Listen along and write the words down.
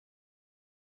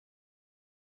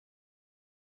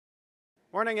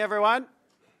Morning, everyone.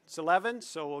 It's 11,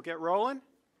 so we'll get rolling.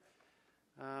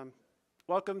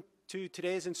 Welcome to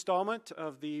today's installment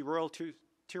of the Royal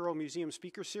Tyrrell Museum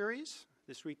Speaker Series.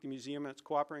 This week, the museum and its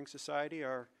cooperating society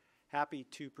are happy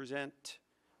to present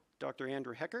Dr.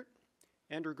 Andrew Heckert.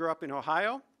 Andrew grew up in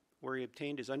Ohio, where he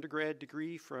obtained his undergrad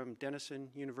degree from Denison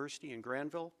University in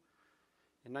Granville.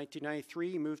 In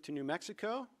 1993, he moved to New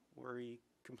Mexico, where he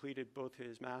completed both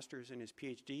his master's and his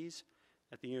PhDs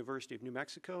at the University of New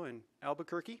Mexico in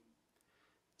Albuquerque.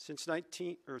 Since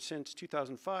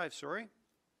 2005,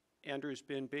 Andrew's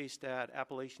been based at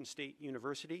Appalachian State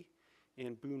University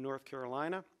in Boone, North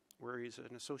Carolina, where he's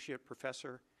an associate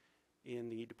professor in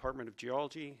the Department of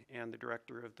Geology and the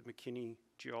director of the McKinney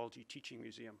Geology Teaching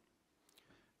Museum.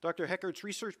 Dr. Heckert's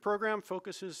research program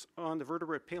focuses on the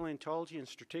vertebrate paleontology and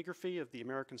stratigraphy of the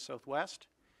American Southwest.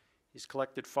 He's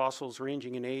collected fossils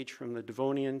ranging in age from the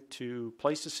Devonian to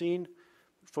Pleistocene,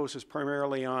 focuses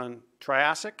primarily on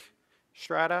Triassic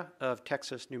strata of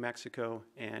Texas, New Mexico,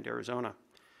 and Arizona.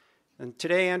 And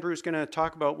today, Andrew is going to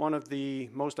talk about one of the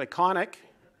most iconic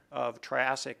of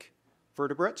Triassic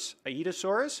vertebrates,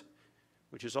 Aetosaurs,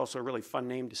 which is also a really fun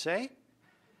name to say.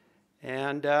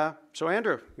 And so,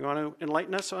 Andrew, you want to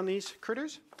enlighten us on these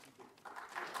critters?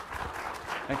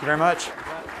 Thank you very much.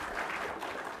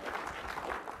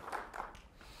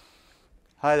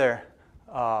 Hi there.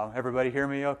 Everybody hear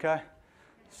me okay?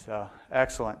 So,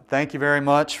 excellent. Thank you very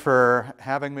much for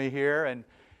having me here. And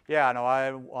yeah, no,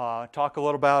 I talk a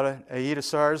little about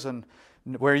Aetosaurs, and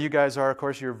where you guys are, of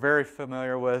course, you're very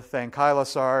familiar with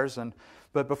Ankylosaurs.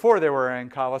 But before there were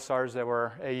Ankylosaurs, there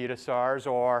were Aetosaurs,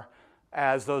 or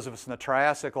as those of us in the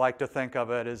Triassic like to think of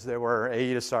it, as there were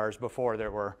Aetosaurs before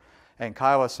there were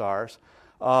Ankylosaurs.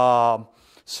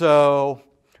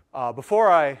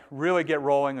 Before I really get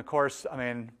rolling, of course,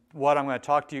 what I'm going to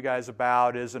talk to you guys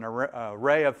about is an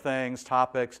array of things,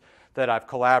 topics that I've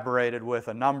collaborated with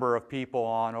a number of people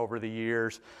on over the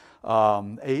years.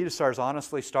 Aetosaurs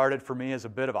honestly started for me as a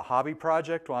bit of a hobby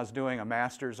project when I was doing a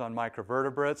master's on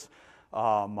microvertebrates.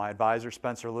 My advisor,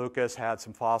 Spencer Lucas, had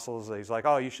some fossils. He's like,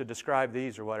 oh, you should describe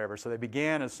these or whatever. So they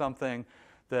began as something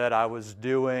that I was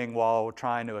doing while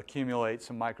trying to accumulate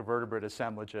some microvertebrate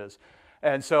assemblages.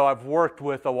 And so I've worked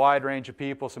with a wide range of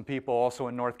people, some people also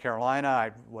in North Carolina. I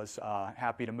was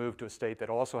happy to move to a state that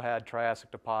also had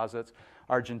Triassic deposits.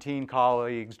 Argentine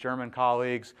colleagues, German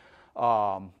colleagues.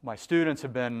 My students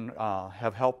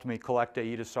have helped me collect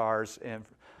Aetosaurs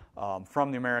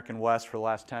from the American West for the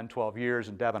last 10, 12 years.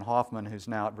 And Devin Hoffman, who's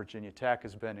now at Virginia Tech,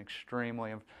 has been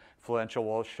extremely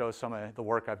influential. We'll show some of the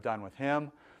work I've done with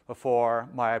him. Before,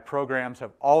 my programs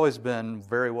have always been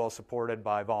very well supported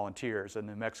by volunteers. In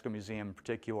the New Mexico Museum in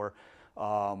particular,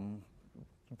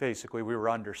 basically we were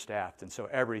understaffed, and so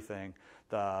everything,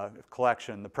 the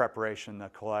collection, the preparation, the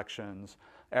collections,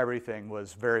 everything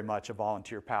was very much a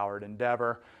volunteer-powered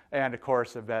endeavor. And of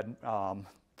course, I've had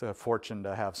the fortune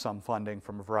to have some funding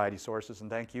from a variety of sources, and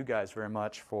thank you guys very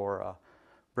much for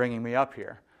bringing me up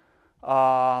here.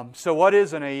 So what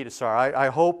is an Aetosaur? I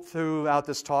hope throughout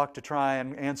this talk to try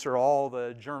and answer all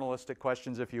the journalistic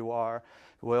questions, if you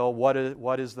will.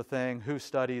 What is the thing? Who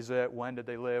studies it? When did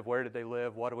they live? Where did they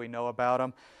live? What do we know about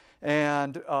them?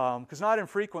 And because not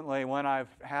infrequently when I've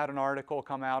had an article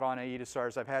come out on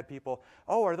Aetosaurs, I've had people,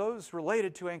 oh, are those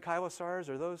related to Ankylosaurs?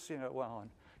 Are those,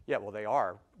 yeah, well, they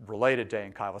are related to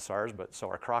Ankylosaurs, but so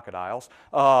are crocodiles,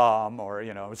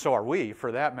 so are we,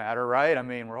 for that matter, right?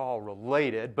 We're all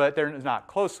related, but they're not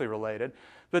closely related.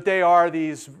 But they are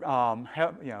these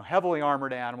heavily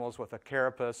armored animals with a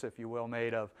carapace, if you will,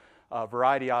 made of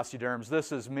variety osteoderms.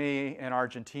 This is me in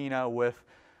Argentina with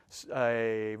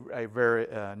a very,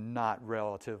 not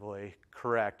relatively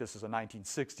correct, this is a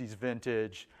 1960s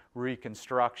vintage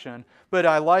reconstruction. But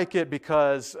I like it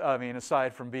because,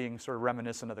 aside from being sort of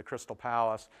reminiscent of the Crystal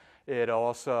Palace, it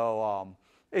also,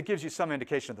 it gives you some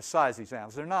indication of the size of these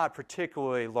animals. They're not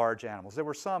particularly large animals. There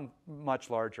were some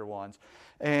much larger ones.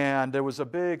 And there was a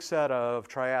big set of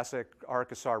Triassic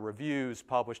Archosaur reviews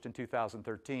published in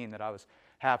 2013 that I was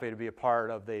happy to be a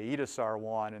part of the Aetosaur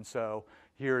one. And so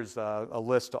here's a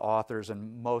list of authors,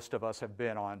 and most of us have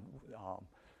been on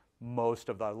most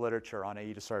of the literature on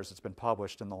Aetosaurs that's been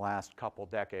published in the last couple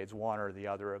decades, one or the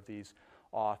other of these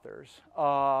authors.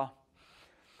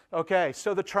 Okay,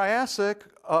 so the Triassic,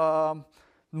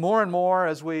 more and more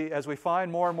as we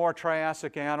find more and more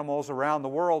Triassic animals around the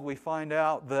world, we find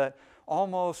out that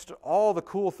almost all the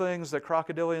cool things that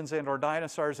crocodilians and or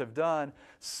dinosaurs have done,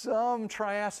 some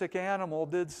Triassic animal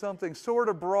did something sort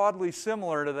of broadly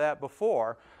similar to that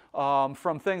before.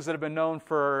 From things that have been known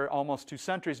for almost 2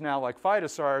 centuries now, like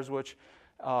phytosaurs, which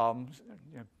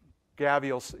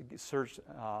Gavial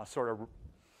sort of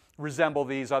resemble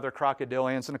these other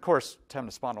crocodilians. And of course,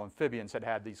 temnospondyl amphibians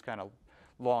had these kind of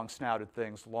long-snouted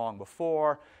things long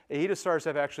before. Aetosaurs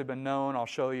have actually been known, I'll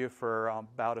show you, for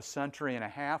about a century and a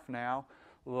half now,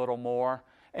 a little more.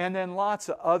 And then lots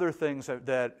of other things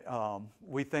that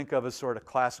we think of as sort of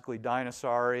classically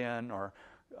dinosaurian, or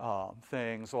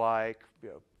things like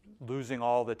losing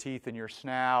all the teeth in your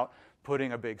snout,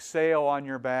 putting a big sail on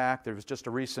your back. There was just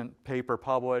a recent paper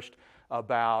published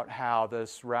about how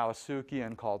this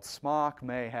Rawasuchian called smock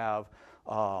may have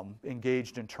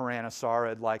engaged in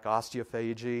tyrannosaurid-like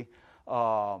osteophagy.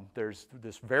 There's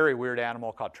this very weird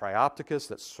animal called Triopithecus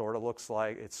that sort of looks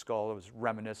like its skull was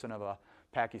reminiscent of a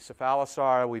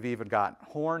Pachycephalosaur. We've even got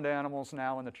horned animals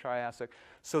now in the Triassic.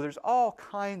 So there's all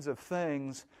kinds of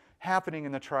things happening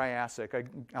in the Triassic,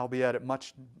 albeit at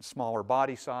much smaller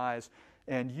body size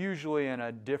and usually in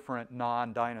a different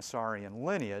non-dinosaurian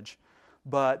lineage,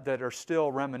 but that are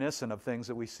still reminiscent of things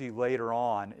that we see later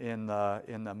on in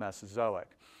the Mesozoic.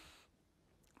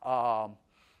 But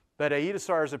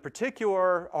Aetosaurs in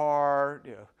particular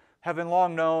have been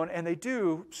long known, and they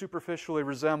do superficially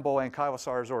resemble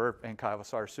Ankylosaurs, or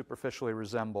Ankylosaurs superficially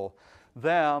resemble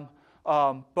them.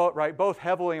 Both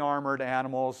heavily armored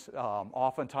animals,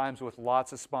 oftentimes with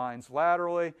lots of spines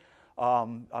laterally.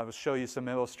 I will show you some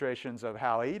illustrations of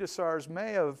how Aetosaurs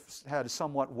may have had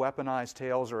somewhat weaponized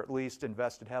tails, or at least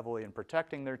invested heavily in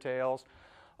protecting their tails,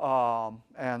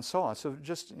 and so on. So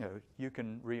just, you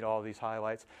can read all these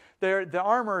highlights. The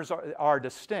armors are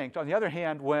distinct. On the other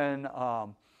hand, when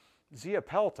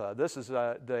Zeopelta, this is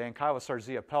the Ankylosaur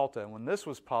Zeopelta, and when this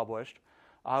was published,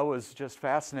 I was just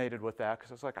fascinated with that,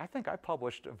 because I was like, I think I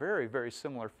published a very, very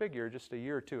similar figure just a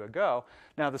year or two ago.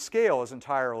 Now, the scale is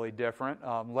entirely different.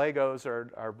 Legos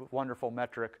are wonderful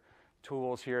metric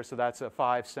tools here, so that's a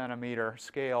 5 centimeter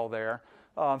scale there.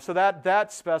 So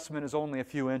that specimen is only a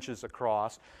few inches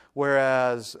across,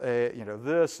 whereas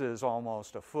this is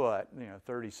almost a foot,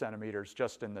 30 centimeters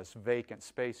just in this vacant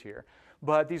space here.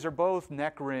 But these are both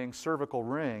neck rings, cervical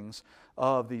rings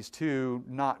of these two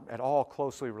not at all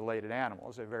closely related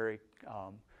animals. They're very,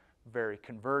 very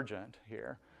convergent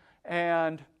here.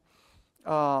 And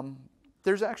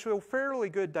there's actually a fairly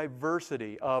good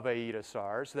diversity of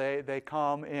Aetosaurs. They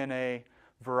come in a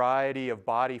variety of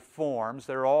body forms.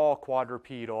 They're all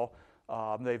quadrupedal.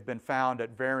 They've been found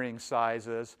at varying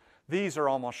sizes. These are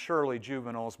almost surely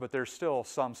juveniles, but there's still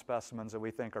some specimens that we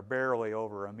think are barely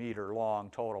over a meter long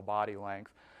total body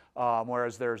length,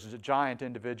 whereas there's a giant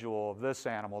individual of this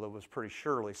animal that was pretty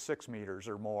surely 6 meters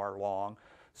or more long.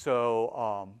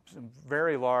 So some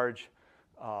very large,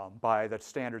 by the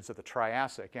standards of the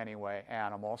Triassic anyway,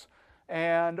 animals,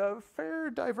 and a fair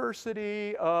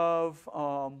diversity of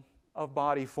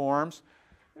body forms.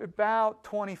 About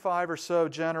 25 or so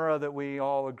genera that we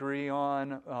all agree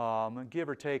on, give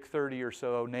or take 30 or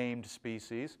so named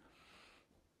species.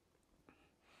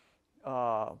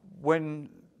 When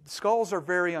skulls are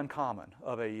very uncommon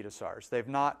of Aetosaurs. They've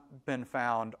not been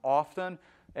found often,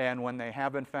 and when they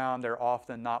have been found, they're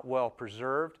often not well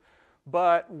preserved.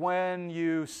 But when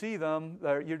you see them,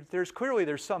 there's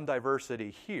some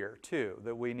diversity here too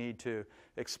that we need to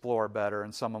explore better,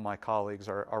 and some of my colleagues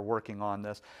are working on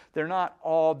this. They're not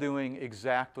all doing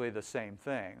exactly the same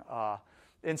thing.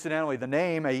 Incidentally, the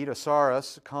name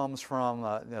Aetosaurus comes from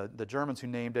the Germans who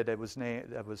named it. It was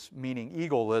meaning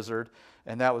eagle lizard,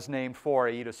 and that was named for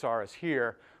Aetosaurus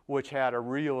here, which had a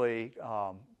really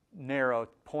narrow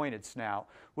pointed snout,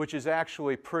 which is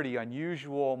actually pretty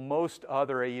unusual. Most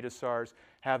other Aetosaurs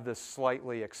have this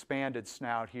slightly expanded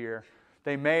snout here.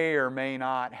 They may or may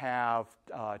not have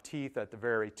teeth at the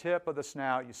very tip of the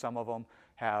snout. Some of them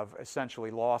have essentially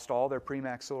lost all their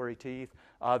premaxillary teeth.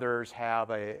 Others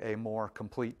have a more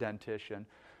complete dentition.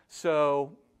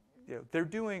 So they're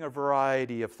doing a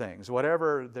variety of things.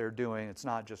 Whatever they're doing, it's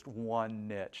not just one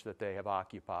niche that they have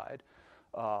occupied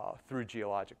through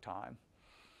geologic time.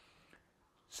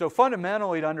 So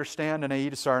fundamentally, to understand an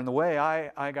Aetosaur, and the way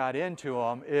I got into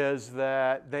them, is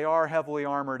that they are heavily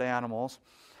armored animals.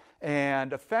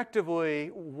 And effectively,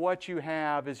 what you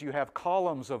have is you have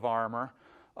columns of armor.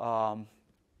 And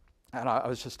I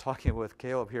was just talking with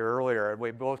Caleb here earlier, and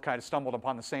we both kind of stumbled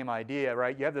upon the same idea,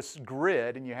 right? You have this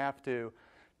grid, and you have to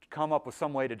come up with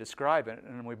some way to describe it.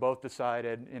 And we both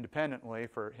decided independently,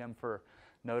 for him for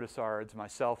notosaurids,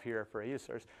 myself here for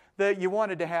Aetosaurs, that you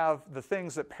wanted to have the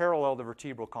things that parallel the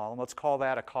vertebral column. Let's call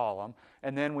that a column.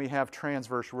 And then we have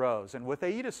transverse rows. And with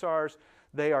Aetosaurs,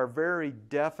 they are very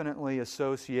definitely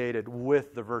associated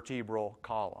with the vertebral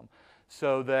column,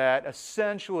 so that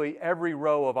essentially every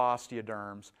row of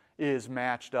osteoderms is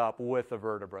matched up with the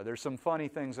vertebra. There's some funny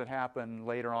things that happen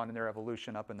later on in their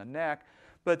evolution up in the neck,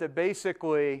 but that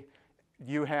basically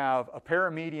you have a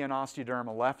paramedian osteoderm,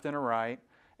 a left and a right,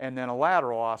 and then a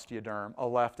lateral osteoderm, a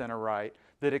left and a right,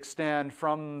 that extend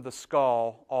from the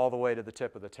skull all the way to the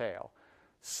tip of the tail.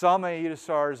 Some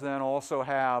aetosaurs then also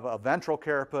have a ventral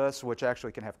carapace, which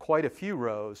actually can have quite a few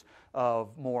rows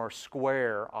of more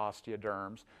square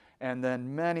osteoderms. And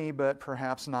then many, but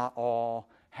perhaps not all,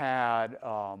 had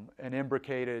an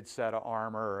imbricated set of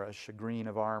armor, or a shagreen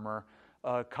of armor,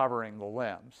 covering the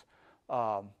limbs.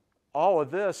 All of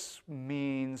this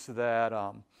means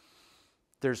that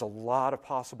there's a lot of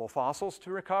possible fossils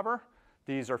to recover.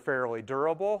 These are fairly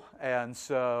durable, and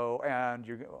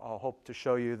I'll hope to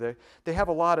show you that they have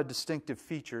a lot of distinctive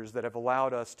features that have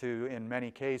allowed us to, in many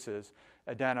cases,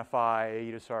 identify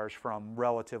aetosaurs from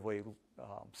relatively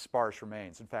sparse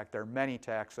remains. In fact, there are many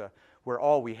taxa where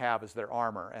all we have is their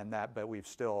armor, but we've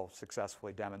still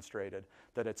successfully demonstrated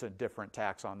that it's a different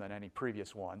taxon than any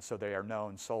previous one, so they are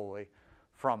known solely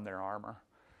from their armor.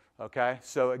 Okay,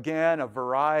 so again, a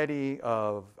variety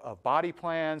of body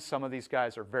plans. Some of these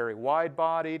guys are very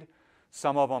wide-bodied.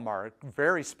 Some of them are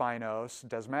very spinos.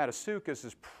 Desmatosaucus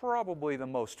is probably the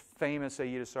most famous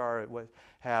aetosaur. It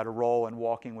had a role in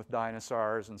Walking with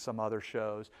Dinosaurs and some other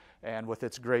shows, and with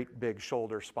its great big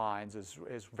shoulder spines is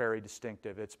very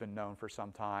distinctive. It's been known for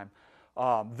some time.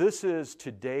 This is,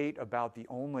 to date, about the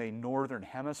only northern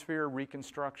hemisphere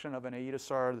reconstruction of an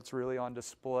aetosaur that's really on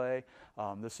display.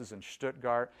 This is in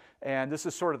Stuttgart. And this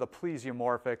is sort of the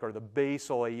plesiomorphic or the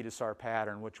basal aetosaur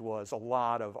pattern, which was a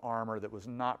lot of armor that was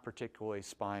not particularly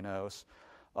spinos,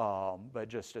 but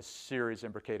just a series of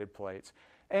imbricated plates.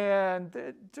 And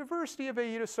the diversity of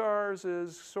aetosaurs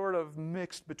is sort of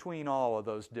mixed between all of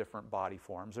those different body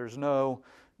forms. There's no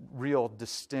real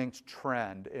distinct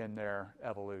trend in their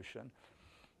evolution.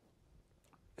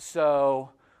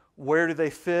 So where do they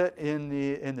fit in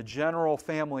the general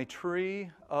family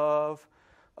tree of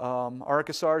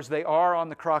archosaurs? They are on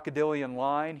the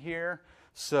crocodile-line here.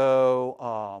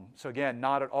 So again,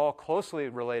 not at all closely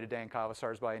related to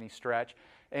ankylosaurs by any stretch.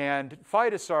 And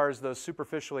phytosaurs, those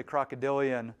superficially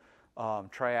crocodilian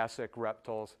Triassic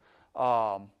reptiles,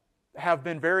 have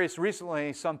been various.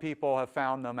 Recently, some people have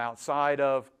found them outside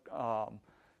of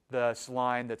this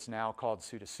line that's now called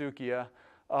Pseudosaucia.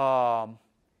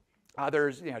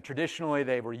 Others, traditionally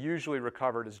they were usually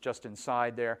recovered as just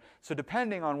inside there. So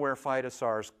depending on where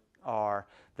phytosaurs are,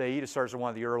 the aetosaurs are one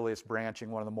of the earliest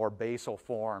branching, one of the more basal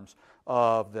forms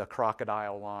of the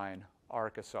crocodile-line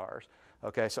archosaurs.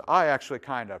 Okay, so I actually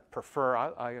kind of prefer,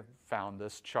 I found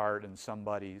this chart in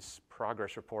somebody's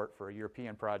progress report for a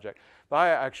European project, but I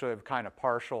actually am kind of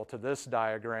partial to this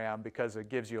diagram because it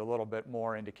gives you a little bit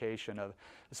more indication of,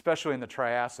 especially in the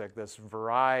Triassic, this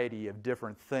variety of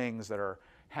different things that are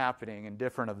happening in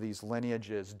different of these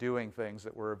lineages doing things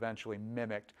that were eventually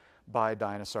mimicked by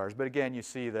dinosaurs. But again, you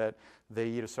see that the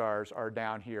aetosaurs are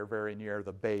down here very near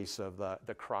the base of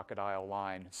the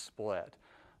crocodile-line split.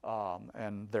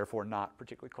 And therefore not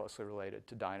particularly closely related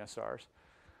to dinosaurs.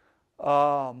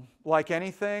 Like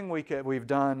anything, we've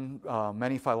done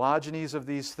many phylogenies of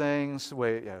these things.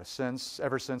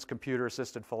 Ever since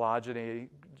computer-assisted phylogeny,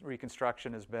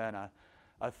 reconstruction has been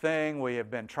a thing. We have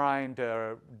been trying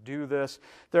to do this.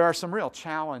 There are some real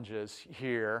challenges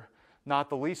here,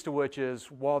 not the least of which is,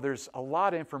 while there's a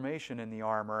lot of information in the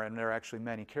armor, and there are actually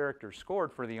many characters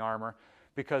scored for the armor,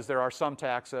 because there are some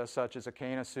taxa, such as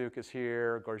Aetosaurus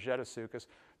here, Gorgettosaurus,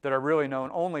 that are really known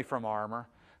only from armor.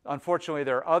 Unfortunately,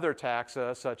 there are other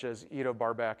taxa, such as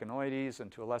Aetobarbacanoides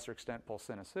and to a lesser extent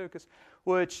Pulsinosaurus,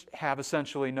 which have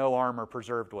essentially no armor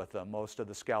preserved with them. Most of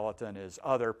the skeleton is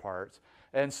other parts.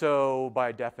 And so,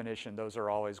 by definition, those are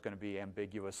always going to be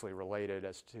ambiguously related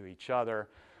as to each other.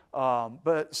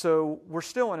 So we're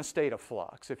still in a state of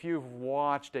flux. If you've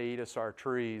watched aetosaur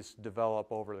trees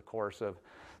develop over the course of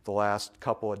the last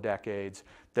couple of decades,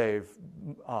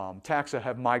 taxa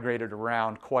have migrated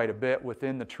around quite a bit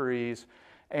within the trees.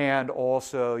 And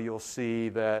also you'll see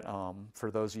that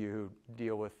for those of you who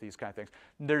deal with these kind of things,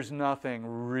 there's nothing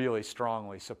really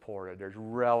strongly supported. There's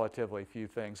relatively few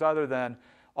things other than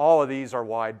all of these are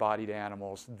wide-bodied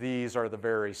animals. These are the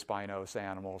very spinos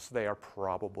animals. They are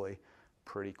probably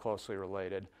pretty closely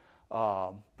related.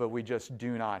 But we just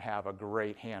do not have a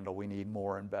great handle. We need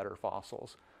more and better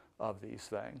fossils of these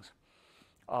things.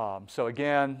 So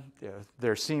again,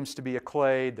 there seems to be a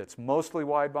clade that's mostly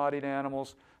wide-bodied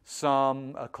animals,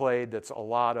 a clade that's a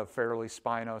lot of fairly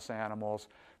spinos animals,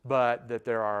 but that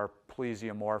there are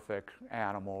plesiomorphic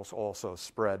animals also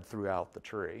spread throughout the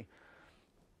tree.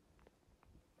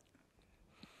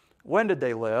 When did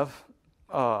they live?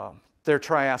 They're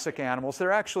Triassic animals.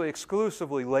 They're actually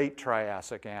exclusively late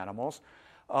Triassic animals.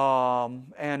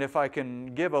 And if I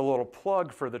can give a little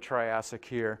plug for the Triassic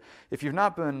here, if you've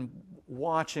not been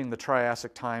watching the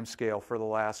Triassic time scale for the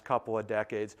last couple of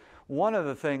decades, one of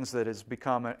the things that has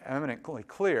become eminently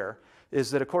clear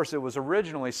is that, of course, it was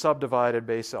originally subdivided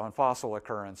based on fossil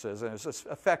occurrences, and it was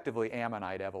effectively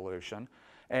ammonite evolution.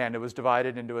 And it was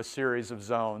divided into a series of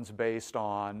zones based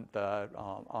on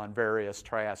various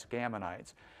Triassic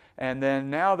ammonites. And then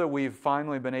now that we've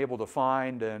finally been able to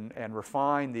find and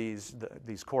refine these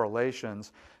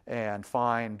correlations and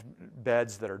find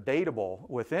beds that are datable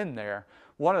within there,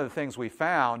 one of the things we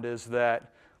found is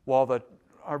that while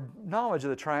our knowledge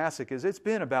of the Triassic it's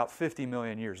been about 50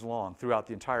 million years long throughout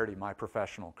the entirety of my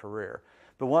professional career.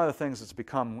 But one of the things that's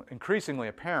become increasingly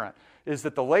apparent is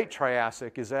that the late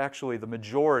Triassic is actually the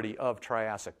majority of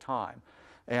Triassic time,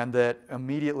 and that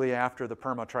immediately after the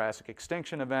Permo-Triassic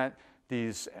extinction event,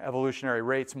 these evolutionary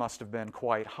rates must have been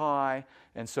quite high,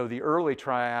 and so the early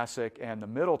Triassic and the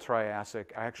middle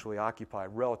Triassic actually occupy a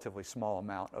relatively small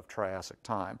amount of Triassic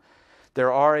time.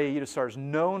 There are aetosaurs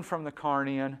known from the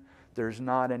Carnian. There's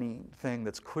not anything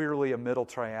that's clearly a middle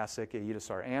Triassic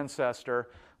aetosaur ancestor,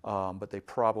 but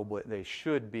they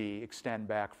should extend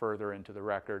back further into the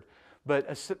record. But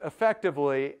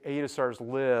effectively, aetosaurs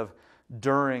live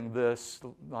during this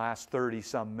last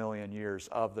 30-some million years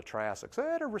of the Triassic. So they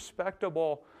had a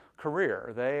respectable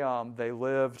career. They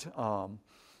lived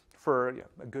for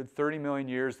a good 30 million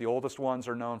years. The oldest ones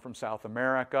are known from South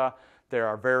America. There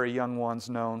are very young ones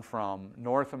known from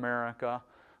North America.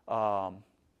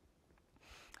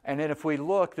 And then if we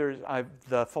look,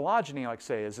 the phylogeny, like I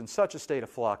say, is in such a state of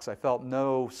flux. I felt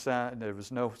there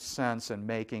was no sense in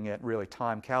making it really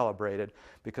time calibrated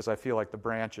because I feel like the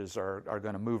branches are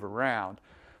going to move around.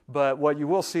 But what you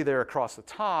will see there across the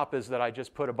top is that I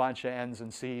just put a bunch of N's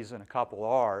and C's and a couple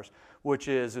R's, which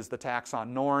is the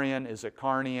taxon Norian, is it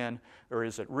Carnian, or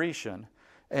is it Retian?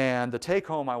 And the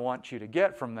take-home I want you to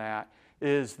get from that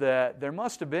is that there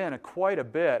must have been quite a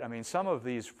bit. I mean, some of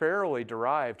these fairly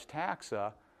derived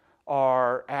taxa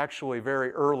are actually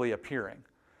very early appearing.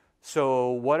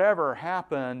 So whatever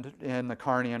happened in the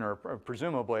Carnian, or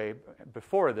presumably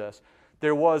before this,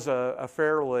 there was a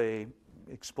fairly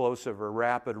explosive or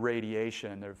rapid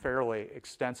radiation, a fairly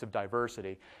extensive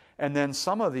diversity. And then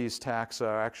some of these taxa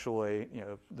actually,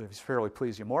 these fairly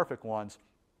plesiomorphic ones,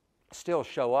 still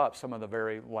show up. Some of the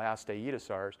very last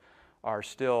aetosaurs are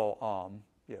still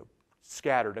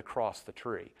scattered across the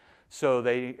tree. So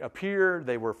they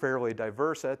were fairly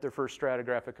diverse at their first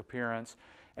stratigraphic appearance,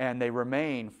 and they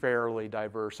remain fairly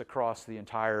diverse across the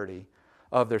entirety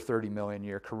of their 30 million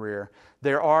year career.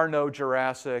 There are no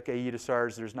Jurassic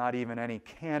aetosaurs. There's not even any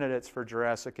candidates for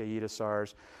Jurassic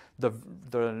aetosaurs.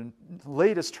 The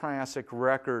latest Triassic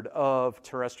record of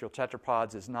terrestrial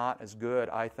tetrapods is not as good,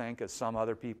 I think, as some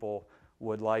other people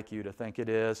would like you to think it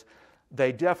is.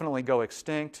 They definitely go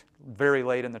extinct very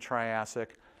late in the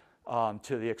Triassic.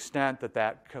 To the extent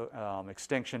that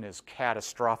extinction is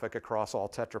catastrophic across all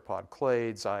tetrapod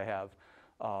clades, I have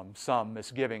some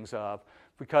misgivings of,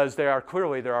 because there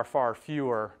are far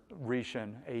fewer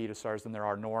Retian aetosaurs than there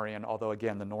are Norian, although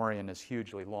again the Norian is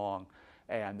hugely long,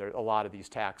 and a lot of these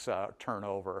taxa turn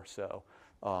over, so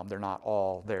they're not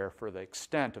all there for the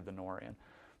extent of the Norian.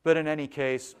 But in any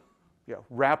case,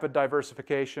 rapid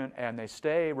diversification, and they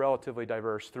stay relatively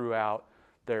diverse throughout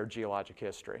their geologic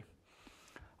history.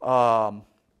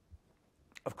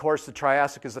 Of course, the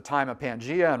Triassic is the time of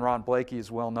Pangaea, and Ron Blakey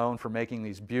is well known for making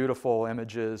these beautiful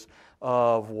images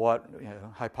of what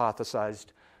hypothesized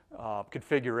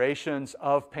configurations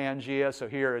of Pangaea. So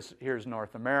here's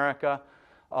North America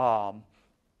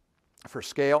for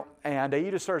scale. And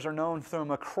aetosaurs are known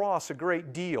from across a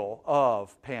great deal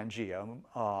of Pangaea.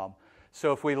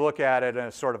 So if we look at it in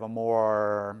a sort of a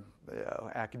more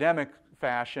academic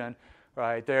fashion,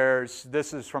 right, this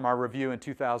is from our review in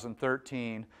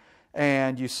 2013,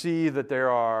 and you see that there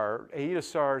are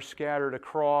aetosaurs scattered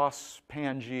across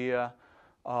Pangaea.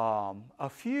 A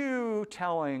few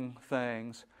telling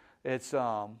things.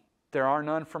 There are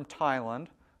none from Thailand,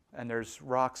 and there's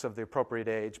rocks of the appropriate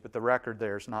age, but the record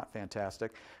there is not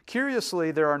fantastic.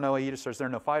 Curiously, there are no aetosaurs, there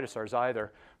are no phytosaurs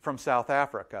either from South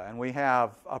Africa, and we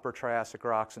have Upper Triassic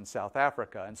rocks in South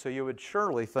Africa, and so you would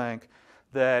surely think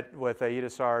that with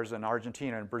aetosaurs in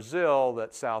Argentina and Brazil,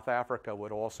 that South Africa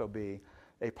would also be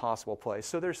a possible place.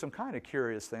 So there's some kind of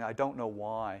curious thing. I don't know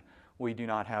why we do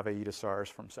not have aetosaurs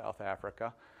from South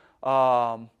Africa.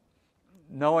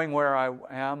 knowing where I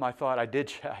am, I thought I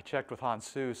checked with Hans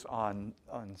Seuss on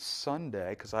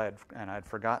Sunday because I had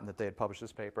forgotten that they had published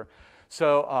this paper.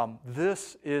 So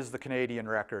this is the Canadian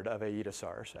record of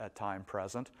aetosaurs at time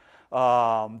present.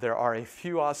 There are a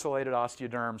few oscillated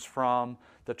osteoderms from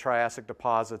the Triassic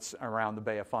deposits around the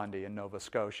Bay of Fundy in Nova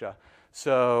Scotia.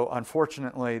 So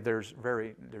unfortunately, there's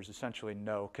essentially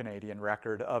no Canadian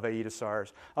record of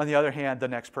aetosaurs. On the other hand, the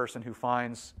next person who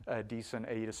finds a decent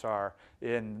aetosaur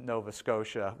in Nova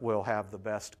Scotia will have the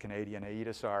best Canadian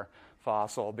aetosaur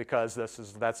fossil because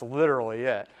that's literally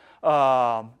it.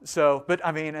 But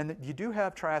I mean, and you do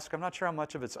have Triassic. I'm not sure how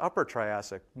much of it's Upper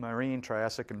Triassic, Marine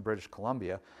Triassic in British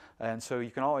Columbia, and so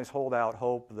you can always hold out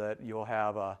hope that you'll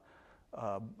have a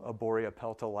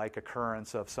Boreapelta-like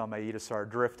occurrence of some aetosaur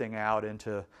drifting out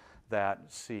into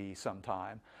that sea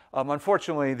sometime.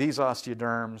 Unfortunately, these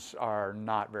osteoderms are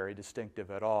not very distinctive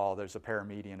at all. There's a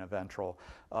paramedian, a ventral.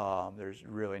 There's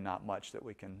really not much that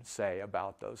we can say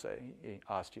about those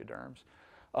osteoderms.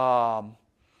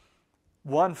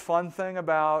 One fun thing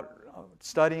about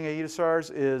studying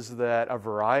aetosaurs is that a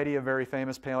variety of very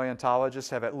famous paleontologists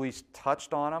have at least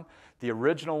touched on them. The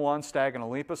original one,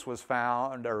 Staganolepis, was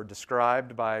found or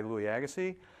described by Louis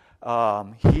Agassiz.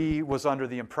 He was under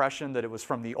the impression that it was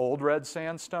from the old red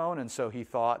sandstone, and so he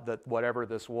thought that whatever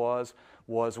this was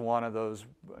one of those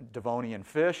Devonian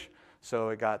fish. So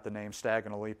it got the name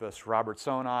Staganolepis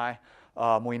robertsoni.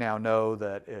 We now know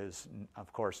that is,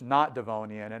 of course, not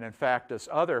Devonian, and in fact, this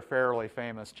other fairly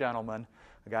famous gentleman,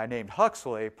 a guy named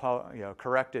Huxley,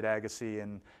 corrected Agassiz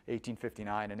in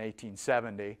 1859 and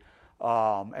 1870,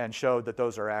 and showed that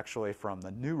those are actually from the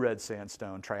new red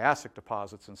sandstone Triassic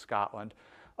deposits in Scotland.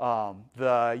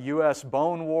 The U.S.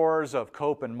 bone wars of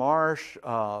Cope and Marsh,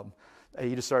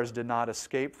 aetosaurs did not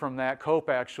escape from that. Cope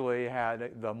actually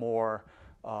had the more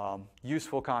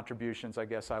useful contributions, I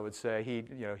guess I would say.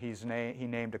 He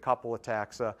named a couple of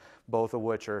taxa, both of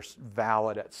which are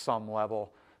valid at some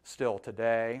level still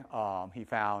today. He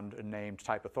found and named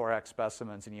typothorax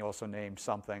specimens, and he also named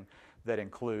something that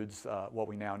includes what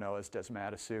we now know as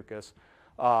Desmatasuchus.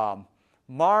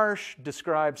 Marsh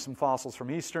described some fossils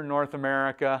from eastern North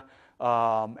America,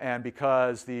 and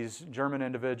because these German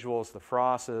individuals, the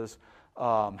Frosses,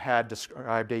 had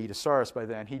described Aetosaurus by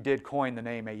then, he did coin the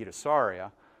name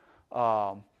Aetosauria.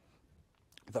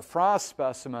 The Frost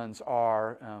specimens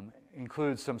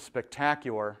include some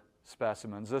spectacular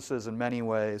specimens. This is in many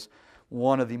ways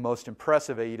one of the most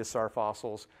impressive Aetosaur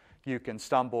fossils you can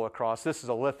stumble across. This is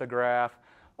a lithograph,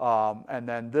 and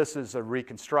then this is a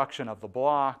reconstruction of the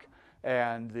block.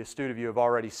 And the astute of you have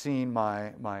already seen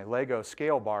my Lego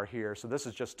scale bar here. So this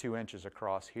is just 2 inches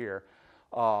across here.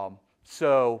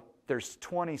 So there's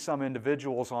 20-some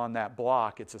individuals on that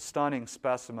block. It's a stunning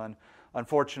specimen.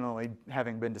 Unfortunately,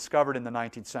 having been discovered in the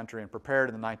 19th century and prepared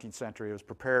in the 19th century, it was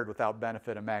prepared without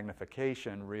benefit of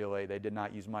magnification, really. They did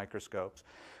not use microscopes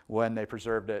when they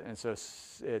preserved it. And so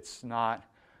it's not,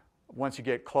 once you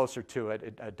get closer to it,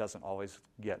 it doesn't always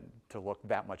get to look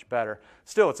that much better.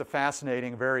 Still, it's a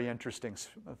fascinating, very interesting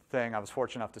thing. I was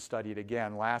fortunate enough to study it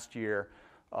again last year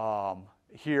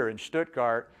here in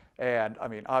Stuttgart. And I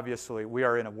mean, obviously, we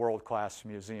are in a world-class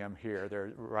museum here.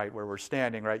 They're right where we're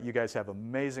standing, right? You guys have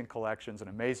amazing collections and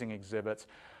amazing exhibits.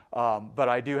 But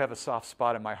I do have a soft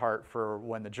spot in my heart for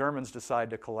when the Germans decide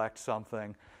to collect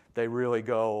something, they really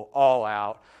go all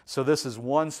out. So this is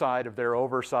one side of their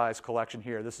oversized collection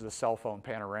here. This is a cell phone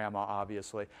panorama,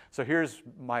 obviously. So here's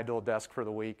my little desk for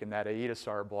the week in that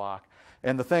Aetosaur block.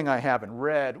 And the thing I have in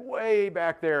red way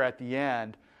back there at the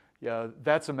end,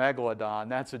 that's a megalodon.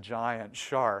 That's a giant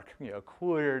shark,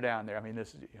 clear down there. I mean,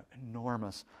 this is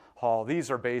enormous haul. These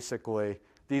are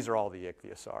all the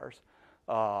ichthyosaurs.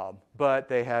 But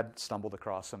they had stumbled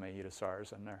across some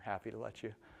aetosaurs, and they're happy to let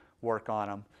you work on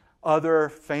them. Other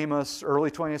famous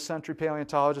early 20th century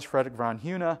paleontologist, Frederick von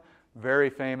Huene, very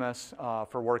famous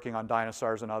for working on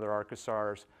dinosaurs and other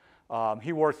archosaurs.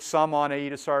 He worked some on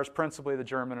aetosaurs, principally the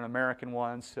German and American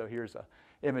ones. So here's an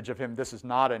image of him. This is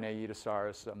not an aetosaur,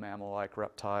 it's a mammal-like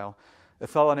reptile. A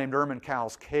fellow named Erman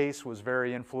Cowles Case was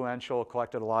very influential,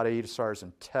 collected a lot of aetosaurs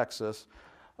in Texas,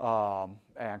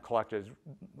 and collected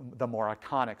the more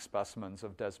iconic specimens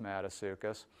of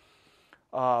Desmatasuchus.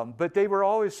 But they were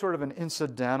always sort of an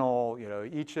incidental,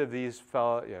 each of these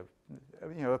fellow,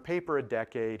 a paper a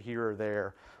decade here or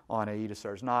there on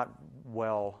aetosaurs, not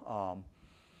well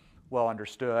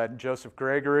understood. Joseph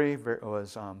Gregory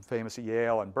was famous at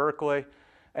Yale and Berkeley.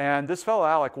 And this fellow,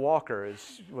 Alec Walker,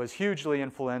 was hugely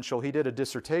influential. He did a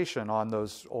dissertation on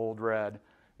those old red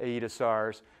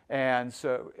aetosaurs, and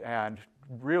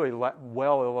really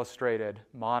well illustrated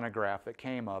monograph that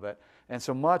came of it. And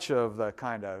so much of the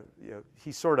kind of,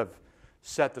 he sort of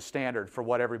set the standard for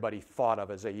what everybody thought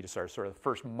of as aetosaurs, sort of the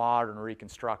first modern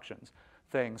reconstructions,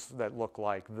 things that look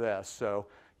like this. So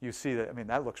you see that, I mean,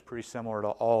 that looks pretty similar to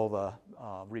all the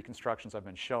reconstructions I've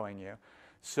been showing you.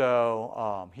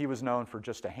 So he was known for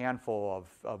just a handful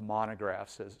of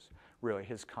monographs as really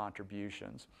his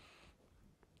contributions.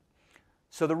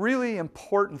 So the really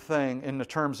important thing in the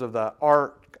terms of the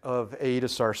arc of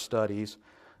aetosaur studies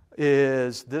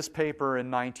is this paper in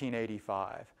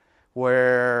 1985,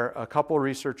 where a couple of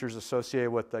researchers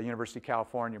associated with the University of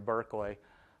California, Berkeley,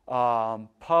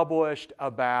 published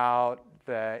about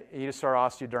the aetosaur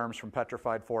osteoderms from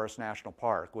Petrified Forest National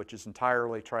Park, which is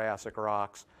entirely Triassic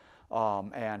rocks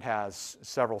and has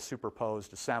several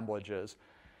superposed assemblages.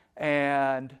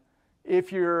 And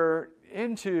if you're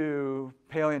into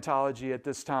paleontology at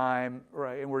this time,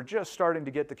 right, and we're just starting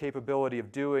to get the capability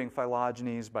of doing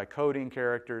phylogenies by coding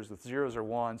characters with zeros or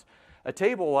ones, a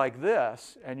table like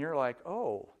this, and you're like,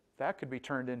 oh, that could be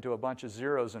turned into a bunch of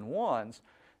zeros and ones,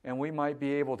 and we might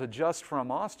be able to, just from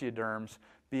osteoderms,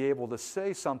 be able to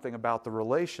say something about the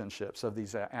relationships of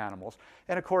these animals.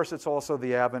 And of course, it's also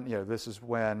the this is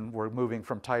when we're moving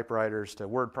from typewriters to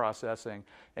word processing,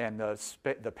 and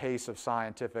the pace of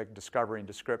scientific discovery and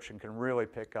description can really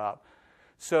pick up.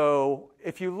 So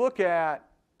if you look at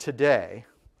today,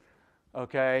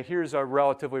 okay, here's a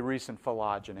relatively recent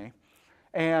phylogeny.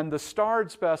 And the starred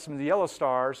specimens, the yellow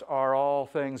stars, are all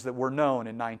things that were known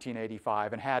in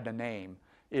 1985 and had a name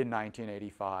in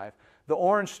 1985. The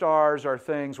orange stars are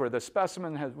things where the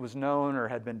specimen was known or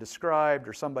had been described,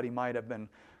 or somebody might have been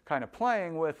kind of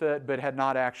playing with it but had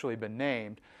not actually been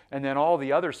named. And then all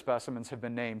the other specimens have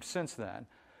been named since then.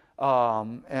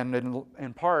 And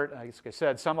in part, like I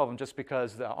said, some of them just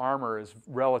because the armour is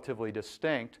relatively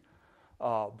distinct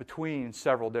between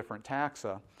several different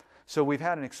taxa. So we've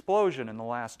had an explosion in the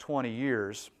last 20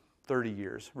 years, 30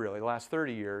 years really, the last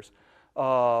 30 years,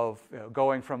 of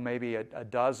going from maybe a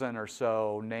dozen or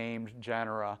so named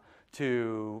genera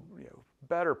to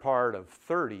better part of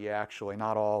 30 actually,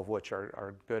 not all of which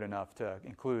are good enough to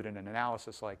include in an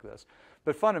analysis like this.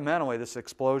 But fundamentally, this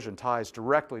explosion ties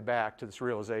directly back to this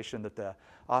realization that the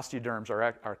osteoderms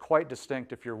are quite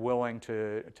distinct if you're willing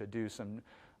to do some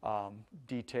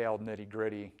detailed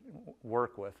nitty-gritty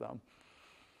work with them.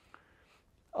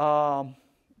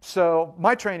 So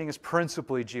my training is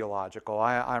principally geological.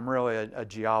 I'm really a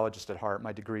geologist at heart.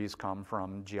 My degrees come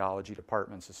from geology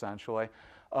departments, essentially.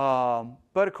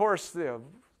 But of course, the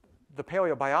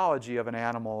paleobiology of an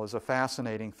animal is a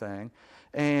fascinating thing.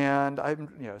 And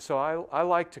so I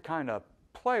like to kind of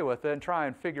play with it and try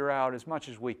and figure out as much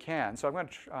as we can. So I'm going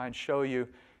to try and show you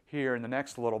here in the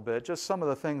next little bit just some of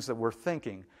the things that we're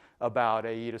thinking about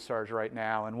aetosaurs right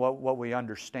now and what we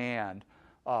understand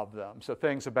of them. So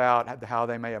things about how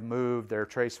they may have moved, their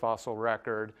trace fossil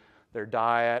record, their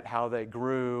diet, how they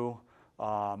grew,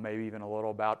 maybe even a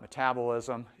little about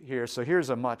metabolism here. So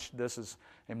this is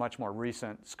a much more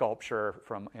recent sculpture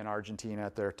in Argentina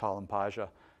at their Talampaya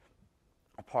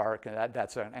park, and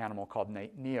that's an animal called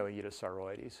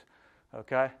Neo-Aetosauroides.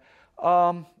 Okay?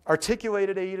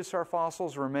 Articulated aetosaur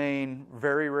fossils remain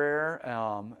very rare,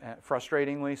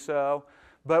 frustratingly so.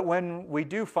 But when we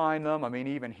do find them, I mean,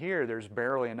 even here, there's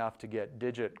barely enough to get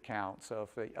digit counts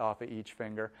off of each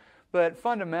finger. But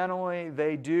fundamentally,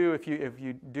 they do, if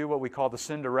you do what we call the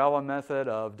Cinderella method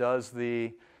of does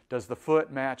the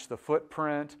foot match the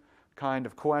footprint kind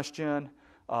of question.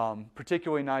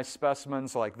 Particularly nice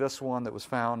specimens like this one that was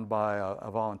found by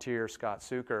a volunteer, Scott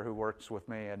Suker, who works with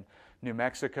me in New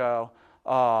Mexico.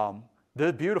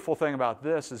 The beautiful thing about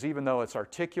this is even though it's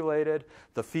articulated,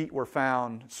 the feet were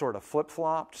found sort of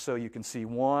flip-flopped, so you can see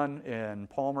one in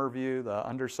palmar view, the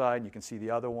underside, and you can see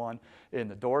the other one in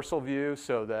the dorsal view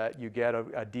so that you get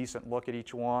a decent look at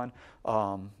each one.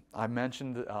 I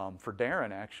mentioned for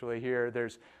Darren actually here,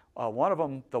 there's one of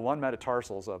them, the one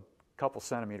metatarsal is a couple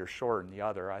centimeters shorter than the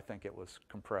other. I think it was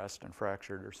compressed and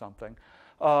fractured or something.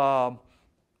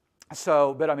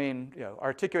 But I mean,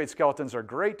 articulated skeletons are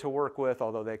great to work with,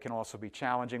 although they can also be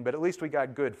challenging. But at least we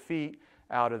got good feet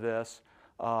out of this.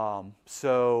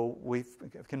 So we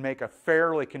can make a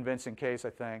fairly convincing case, I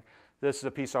think. This is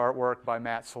a piece of artwork by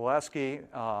Matt Selesky.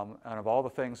 And of all the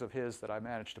things of his that I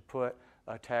managed to put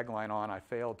a tagline on, I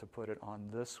failed to put it on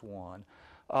this one.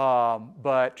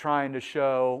 But trying to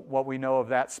show what we know of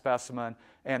that specimen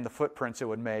and the footprints it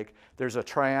would make. There's a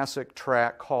Triassic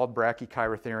tract called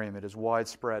Brachychirotherium. It is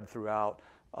widespread throughout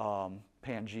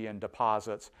Pangaean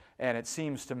deposits, and it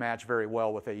seems to match very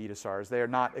well with aetosaurs. They are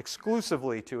not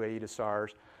exclusively to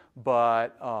aetosaurs,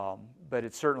 but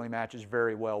it certainly matches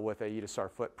very well with aetosaur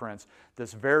footprints.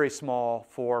 This very small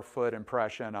 4-foot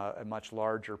impression, a much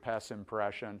larger pes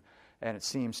impression, and it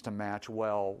seems to match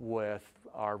well with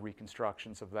our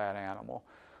reconstructions of that animal.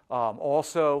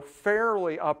 Also,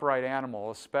 fairly upright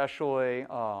animal, especially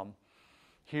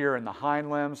here in the hind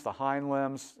limbs. The hind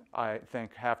limbs, I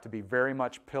think, have to be very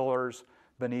much pillars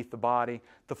beneath the body.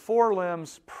 The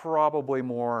forelimbs, probably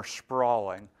more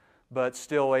sprawling, but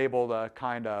still able to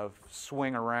kind of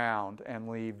swing around and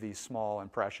leave these small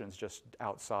impressions just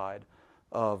outside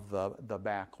of the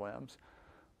back limbs.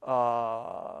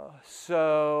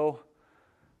 So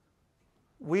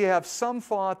we have some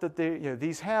thought that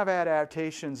these have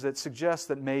adaptations that suggest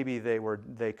that maybe they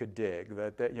could dig,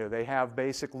 that they have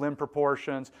basic limb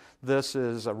proportions. This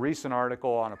is a recent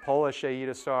article on a Polish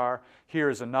aetosaur. Here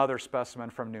is another specimen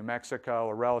from New Mexico,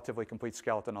 a relatively complete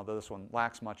skeleton, although this one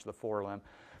lacks much of the forelimb.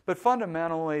 But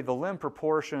fundamentally, the limb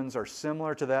proportions are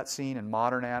similar to that seen in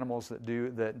modern animals that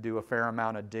do a fair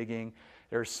amount of digging.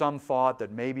 There's some thought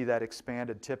that maybe that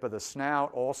expanded tip of the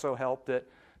snout also helped it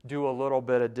do a little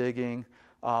bit of digging.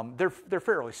 They're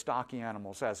fairly stocky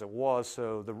animals as it was,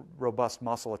 so the robust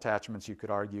muscle attachments, you could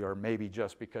argue, are maybe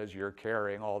just because you're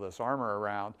carrying all this armor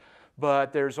around.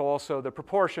 But there's also, the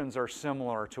proportions are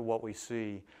similar to what we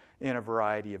see in a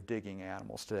variety of digging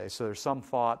animals today. So there's some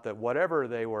thought that whatever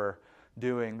they were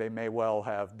doing, they may well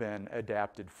have been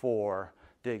adapted for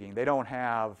digging. They don't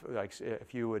have, like,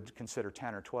 if you would consider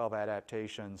 10 or 12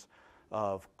 adaptations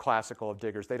of classical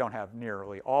diggers, they don't have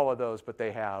nearly all of those, but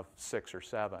they have 6 or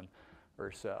 7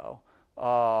 or so.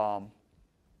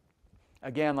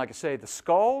 Again, like I say, the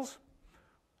skulls,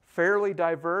 fairly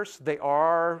diverse. They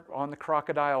are on the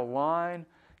crocodile-line.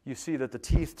 You see that the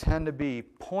teeth tend to be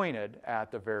pointed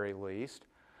at the very least.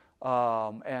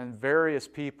 And various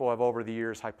people have over the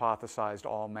years hypothesized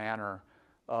all manner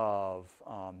of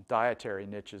dietary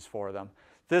niches for them.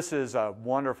 This is a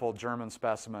wonderful German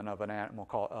specimen of an animal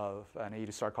of an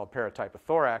aetosaur called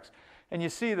Paratypothorax. And you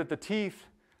see that the teeth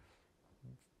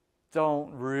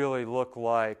don't really look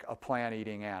like a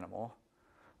plant-eating animal,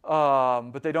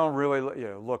 but they don't really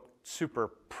look super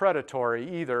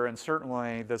predatory either. And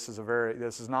certainly, this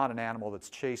is not an animal that's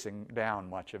chasing down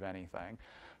much of anything.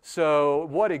 So,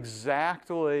 what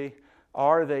exactly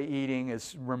are they eating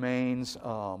remains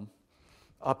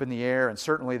up in the air, and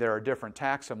certainly there are different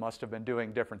taxa must have been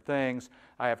doing different things.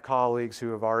 I have colleagues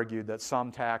who have argued that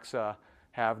some taxa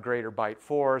have greater bite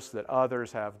force, that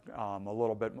others have a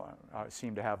little bit more,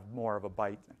 seem to have more of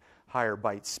a higher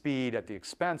bite speed at the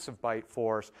expense of bite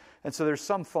force. And so there's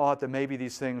some thought that maybe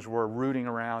these things were rooting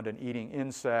around and eating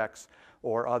insects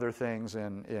or other things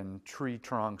in tree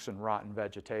trunks and rotten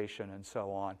vegetation and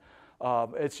so on.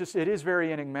 It is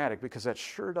very enigmatic because that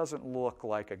sure doesn't look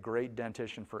like a great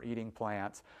dentition for eating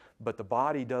plants, but the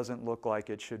body doesn't look like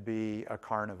it should be a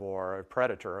carnivore or a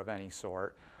predator of any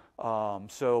sort.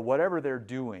 So whatever they're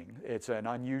doing, it's an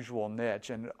unusual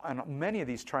niche. And on many of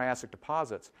these Triassic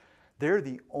deposits, they're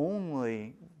the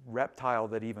only reptile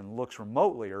that even looks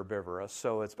remotely herbivorous.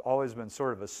 So it's always been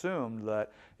sort of assumed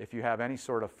that if you have any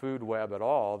sort of food web at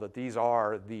all, that these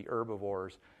are the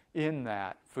herbivores in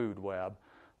that food web.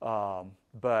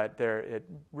 But it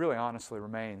really honestly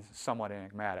remains somewhat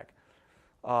enigmatic.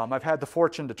 I've had the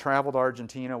fortune to travel to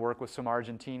Argentina, work with some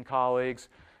Argentine colleagues,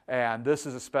 and this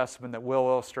is a specimen that will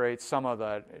illustrate some of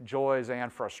the joys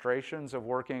and frustrations of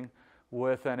working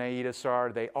with an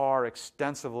aetosaur. They are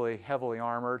extensively heavily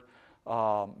armored,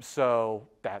 so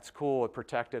that's cool. It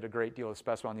protected a great deal of the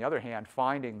specimen. On the other hand,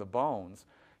 finding the bones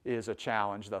is a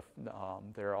challenge.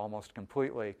 They're almost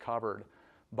completely covered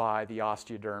by the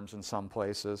osteoderms in some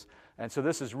places. And so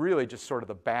this is really just sort of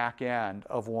the back end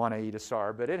of one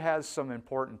aetosaur, but it has some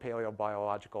important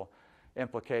paleobiological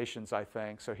implications, I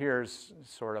think. So here's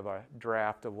sort of a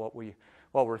draft of what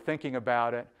we're thinking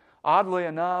about it. Oddly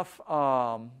enough,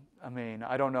 I mean,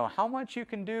 I don't know how much you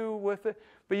can do with it,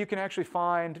 but you can actually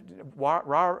find,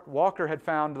 Walker had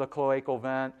found the cloacal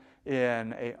vent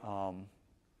in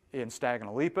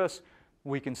Stagnolepis.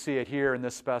 We can see it here in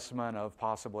this specimen of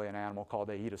possibly an animal called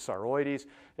Aetosauroides.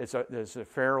 There's a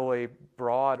fairly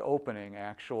broad opening,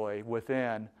 actually,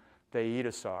 within the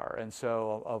aetosaur. And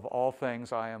so, of all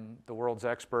things, I am the world's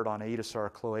expert on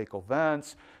aetosaur cloacal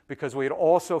vents, because we had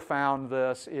also found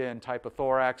this in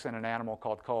Typothorax in an animal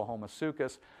called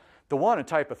Coahomasuchus. The one in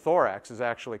Typothorax is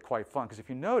actually quite fun, because if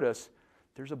you notice,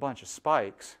 there's a bunch of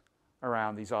spikes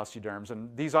around these osteoderms, and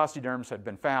these osteoderms had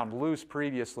been found loose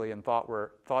previously and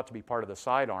were thought to be part of the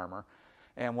side armor.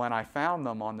 And when I found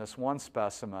them on this one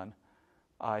specimen,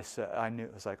 I knew,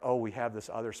 it was like, oh, we have this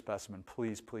other specimen.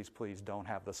 Please, please, please don't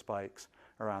have the spikes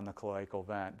around the cloacal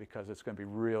vent, because it's going to be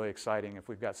really exciting if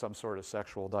we've got some sort of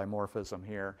sexual dimorphism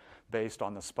here based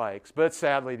on the spikes. But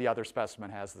sadly, the other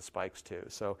specimen has the spikes too.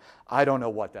 So I don't know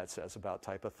what that says about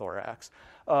type of thorax.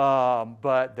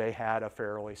 But they had a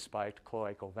fairly spiked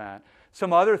cloacal vent.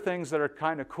 Some other things that are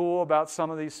kind of cool about some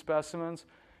of these specimens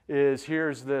is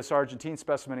here's this Argentine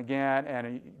specimen again,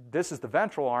 and this is the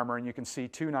ventral armor, and you can see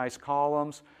two nice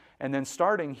columns. And then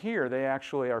starting here, they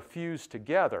actually are fused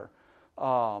together.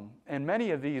 And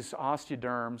many of these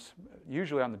osteoderms,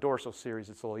 usually on the dorsal series,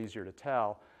 it's a little easier to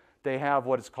tell, they have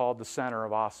what is called the center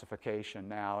of ossification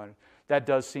now, and that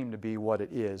does seem to be what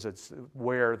it is. It's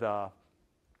where the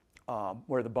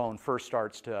bone first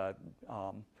starts to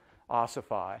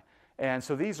ossify. And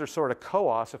so these are sort of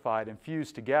co-ossified and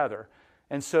fused together.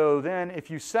 And so then if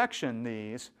you section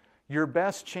these, your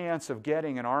best chance of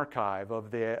getting an archive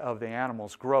of the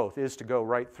animal's growth is to go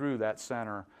right through that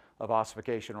center of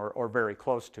ossification, or very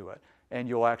close to it. And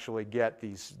you'll actually get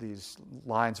these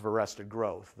lines of arrested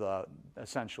growth,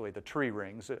 essentially the tree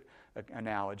rings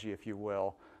analogy, if you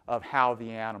will, of how the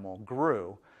animal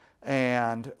grew.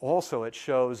 And also it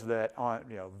shows that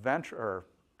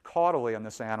caudally on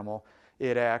this animal,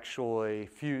 it actually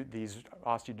these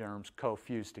osteoderms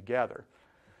co-fuse together.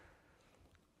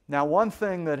 Now, one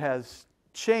thing that has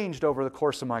changed over the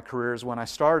course of my career is when I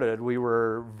started, we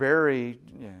were very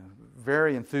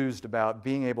enthused about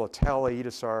being able to tell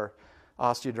Aetosaur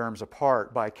osteoderms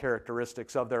apart by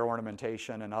characteristics of their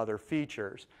ornamentation and other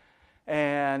features.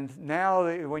 And now,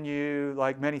 when you,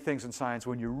 like many things in science,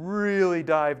 when you really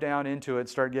dive down into it,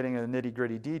 start getting into the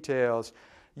nitty-gritty details,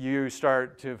 you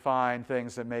start to find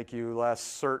things that make you less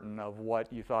certain of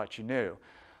what you thought you knew.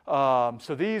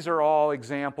 So these are all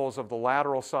examples of the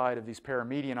lateral side of these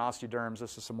paramedian osteoderms.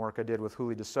 This is some work I did with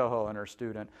Juli de Soho and her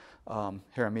student,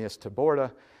 Jeremias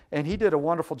Taborda. And he did a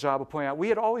wonderful job of pointing out, we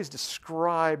had always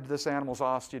described this animal's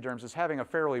osteoderms as having a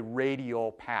fairly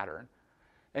radial pattern.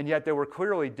 And yet there were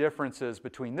clearly differences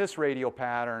between this radial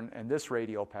pattern and this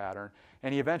radial pattern.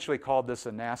 And he eventually called this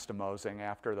anastomosing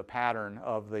after the pattern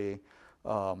of the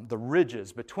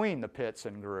ridges between the pits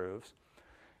and grooves.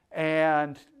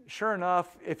 And sure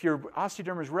enough, if your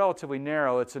osteoderm is relatively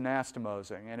narrow, it's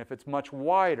anastomosing. And if it's much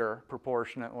wider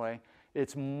proportionately,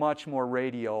 it's much more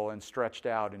radial and stretched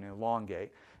out and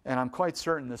elongate. And I'm quite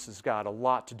certain this has got a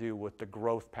lot to do with the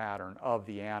growth pattern of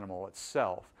the animal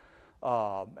itself.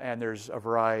 And there's a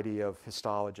variety of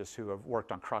histologists who have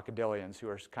worked on crocodilians who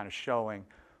are kind of showing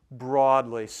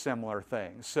broadly similar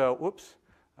things. So, whoops,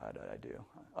 what did I do?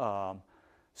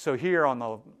 So here on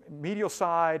the medial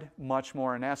side, much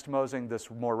more anastomosing. This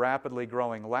more rapidly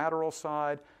growing lateral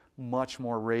side, much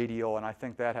more radial, and I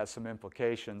think that has some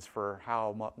implications for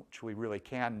how much we really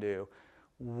can do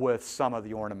with some of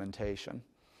the ornamentation.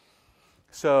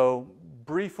 So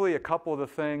briefly, a couple of the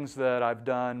things that I've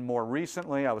done more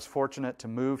recently. I was fortunate to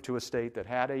move to a state that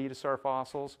had Aetosaur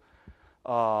fossils.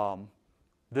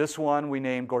 This one we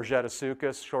named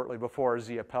Gorgetasuchus shortly before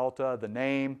Zeopelta. The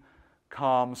name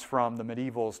comes from the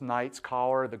medieval knight's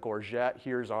collar, the gorget.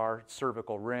 Here's our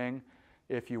cervical ring,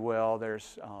 if you will.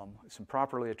 There's some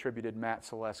properly attributed Matt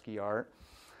Selesky art.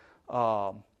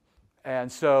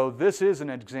 And so this is an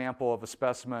example of a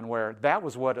specimen where that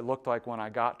was what it looked like when I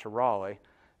got to Raleigh.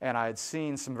 And I had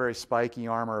seen some very spiky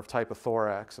armor of type of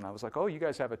thorax. And I was like, oh, you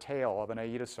guys have a tail of an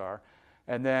Aetosaur.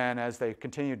 And then as they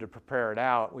continued to prepare it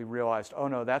out, we realized, oh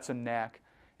no, that's a neck.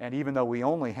 And even though we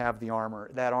only have the armor,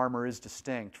 that armor is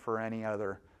distinct for any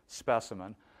other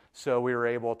specimen. So we were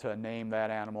able to name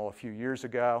that animal a few years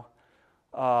ago.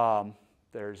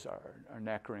 There's our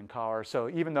neck ring collar. So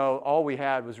even though all we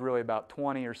had was really about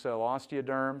 20 or so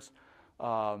osteoderms,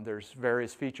 there's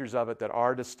various features of it that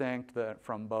are distinct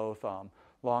from both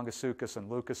Longasuchus and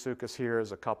Leucosuchus. Here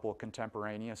is a couple of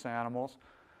contemporaneous animals.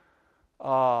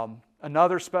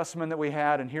 Another specimen that we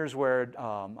had, and here's where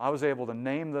I was able to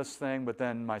name this thing, but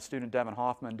then my student Devin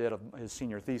Hoffman did his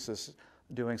senior thesis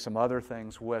doing some other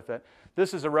things with it.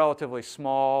 This is a relatively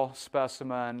small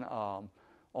specimen,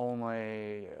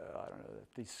 only, I don't know,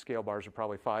 these scale bars are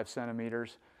probably 5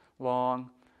 centimeters long.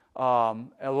 A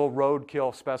little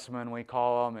roadkill specimen, we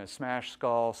call them, is smashed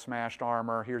skull, smashed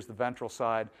armor. Here's the ventral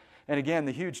side. And again,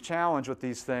 the huge challenge with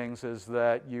these things is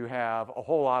that you have a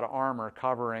whole lot of armor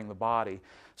covering the body.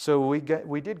 So we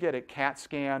did get it CAT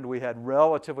scanned. We had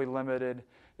relatively limited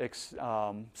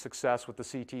success with the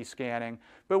CT scanning,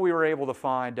 but we were able to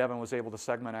find, Devin was able to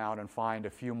segment out and find a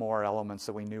few more elements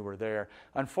that we knew were there.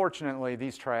 Unfortunately,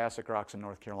 these Triassic rocks in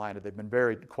North Carolina, they've been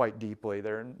buried quite deeply.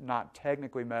 They're not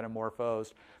technically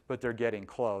metamorphosed, but they're getting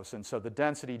close. And so the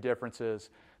density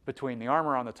differences between the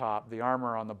armor on the top, the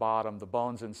armor on the bottom, the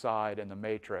bones inside, and the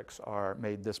matrix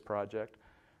made this project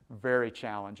very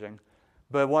challenging.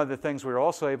 But one of the things we were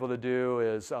also able to do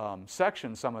is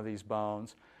section some of these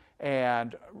bones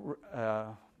and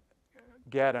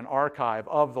get an archive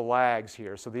of the lags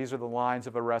here. So these are the lines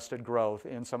of arrested growth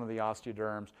in some of the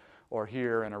osteoderms, or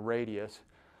here in a radius.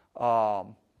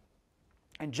 And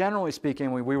generally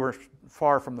speaking, we were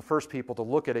far from the first people to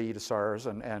look at aetosaurs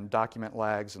and document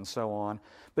lags and so on.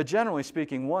 But generally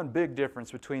speaking, one big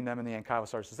difference between them and the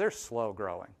ankylosaurs is they're slow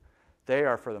growing. They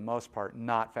are, for the most part,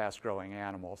 not fast-growing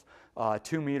animals.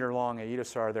 2-meter-long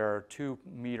aetosaur, there are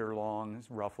 2-meter-long,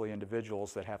 roughly,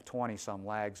 individuals that have 20-some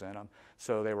lags in them.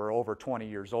 So they were over 20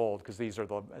 years old, because these are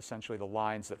essentially the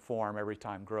lines that form every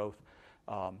time growth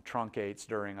truncates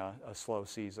during a slow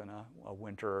season, a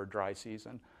winter or dry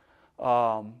season.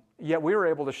 Yet we were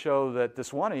able to show that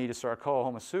this one aetosaur,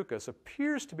 Homosuchus,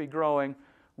 appears to be growing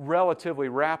relatively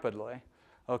rapidly.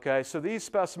 Okay, so these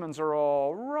specimens are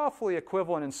all roughly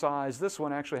equivalent in size. This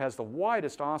one actually has the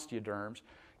widest osteoderms,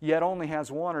 yet only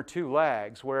has 1 or 2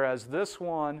 lags, whereas this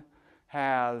one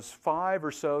has 5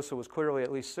 or so was clearly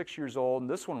at least 6 years old,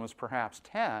 and this one was perhaps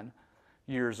 10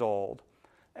 years old.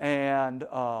 And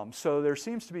so there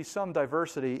seems to be some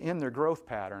diversity in their growth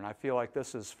pattern. I feel like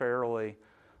this is fairly,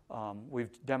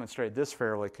 we've demonstrated this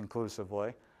fairly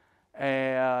conclusively.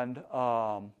 And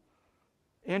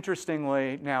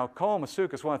interestingly, now,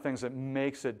 Homosuchus, one of the things that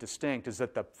makes it distinct is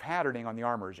that the patterning on the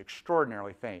armor is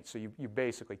extraordinarily faint. So you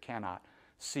basically cannot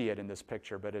see it in this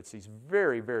picture, but it's these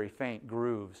very, very faint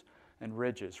grooves and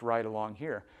ridges right along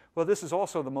here. Well, this is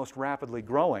also the most rapidly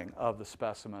growing of the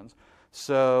specimens.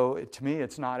 So to me,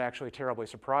 it's not actually terribly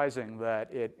surprising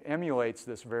that it emulates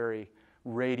this very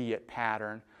radiate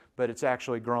pattern, but it's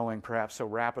actually growing perhaps so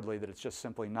rapidly that it's just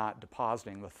simply not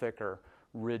depositing the thicker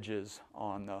ridges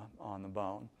on the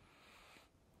bone.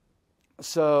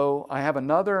 So I have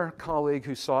another colleague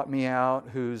who sought me out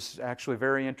who's actually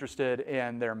very interested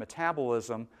in their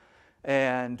metabolism,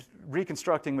 and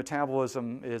reconstructing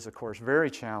metabolism is, of course,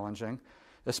 very challenging,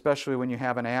 especially when you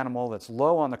have an animal that's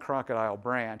low on the crocodile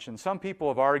branch. And some people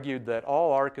have argued that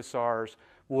all archosaurs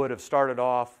would have started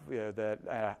off,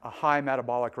 that a high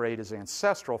metabolic rate is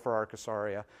ancestral for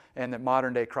Archosauria, and that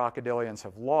modern-day crocodilians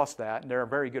have lost that. And there are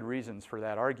very good reasons for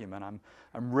that argument. I'm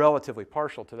relatively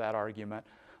partial to that argument.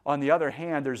 On the other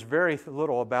hand, there's very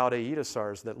little about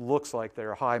aetosaurs that looks like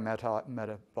they're high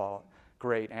metabolic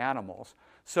rate animals.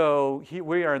 So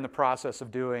we are in the process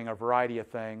of doing a variety of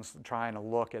things, trying to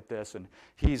look at this, and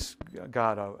he's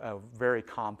got a very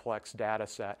complex data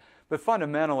set. But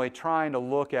fundamentally, trying to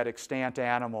look at extant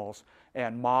animals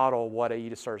and model what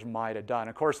aetosaurs might have done.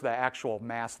 Of course, the actual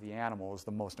mass of the animal is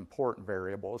the most important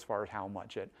variable as far as how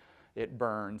much it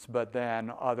burns, but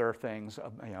then other things,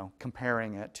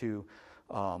 comparing it to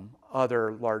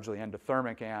other largely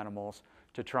endothermic animals,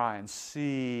 to try and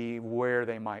see where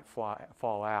they might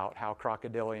fall out, how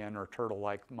crocodilian or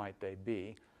turtle-like might they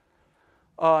be.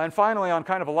 And finally, on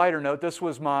kind of a lighter note, this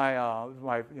was this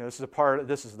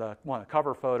is one of the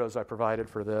cover photos I provided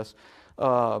for this.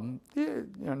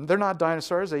 They're not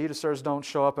dinosaurs. Aetosaurs don't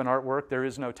show up in artwork. There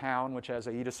is no town which has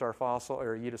aetosaur fossil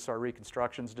or aetosaur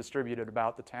reconstructions distributed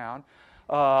about the town.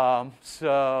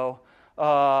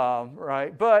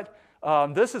 Right, but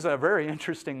this is a very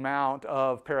interesting mount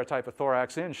of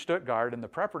paratypothorax in Stuttgart, and the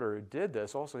preparator who did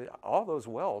this, also, all those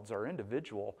welds are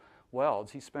individual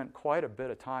welds. He spent quite a bit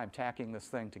of time tacking this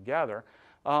thing together.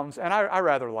 And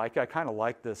I kind of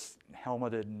like this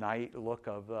helmeted knight look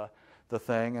of the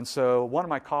thing. And so one of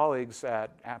my colleagues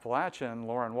at Appalachian,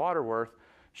 Lauren Waterworth,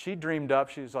 she dreamed up,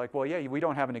 she was like, well, yeah, we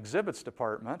don't have an exhibits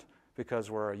department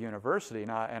because we're a university,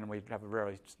 and we have a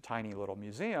very tiny little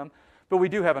museum. But we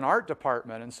do have an art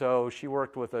department, and so she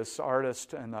worked with this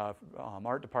artist in the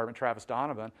art department, Travis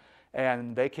Donovan,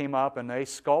 and they came up and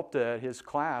his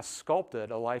class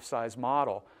sculpted a life-size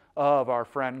model of our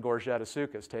friend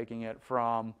Gorgetasuchus, taking it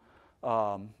from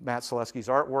Matt Selesky's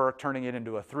artwork, turning it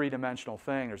into a three-dimensional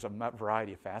thing. There's a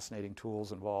variety of fascinating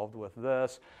tools involved with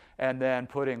this, and then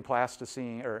putting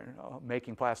plasticine, or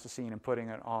making plasticine and putting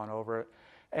it on over it,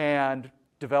 and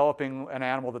developing an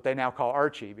animal that they now call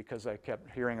Archie, because I kept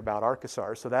hearing about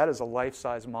Archosaurs. So that is a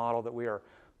life-size model that we are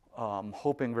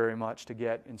hoping very much to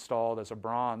get installed as a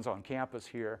bronze on campus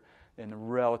here in the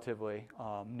relatively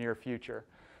near future.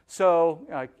 So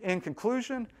in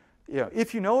conclusion,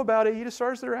 if you know about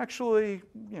aetosaurs, they're actually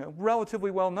relatively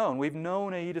well known. We've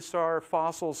known aetosaur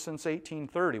fossils since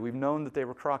 1830. We've known that they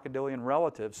were crocodilian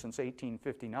relatives since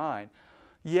 1859.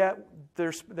 Yet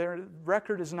their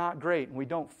record is not great, and we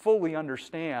don't fully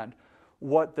understand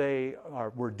what they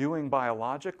were doing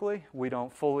biologically. We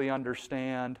don't fully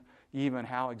understand even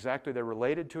how exactly they're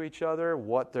related to each other,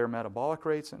 what their metabolic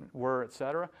rates were, et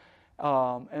cetera.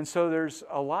 And so there's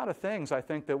a lot of things I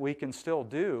think that we can still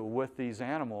do with these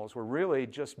animals. We're really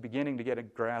just beginning to get a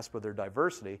grasp of their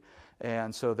diversity.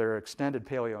 And so their extended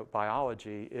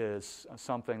paleobiology is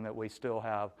something that we still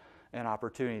have an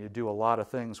opportunity to do a lot of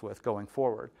things with going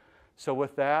forward. So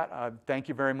with that, thank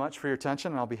you very much for your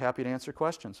attention, and I'll be happy to answer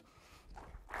questions.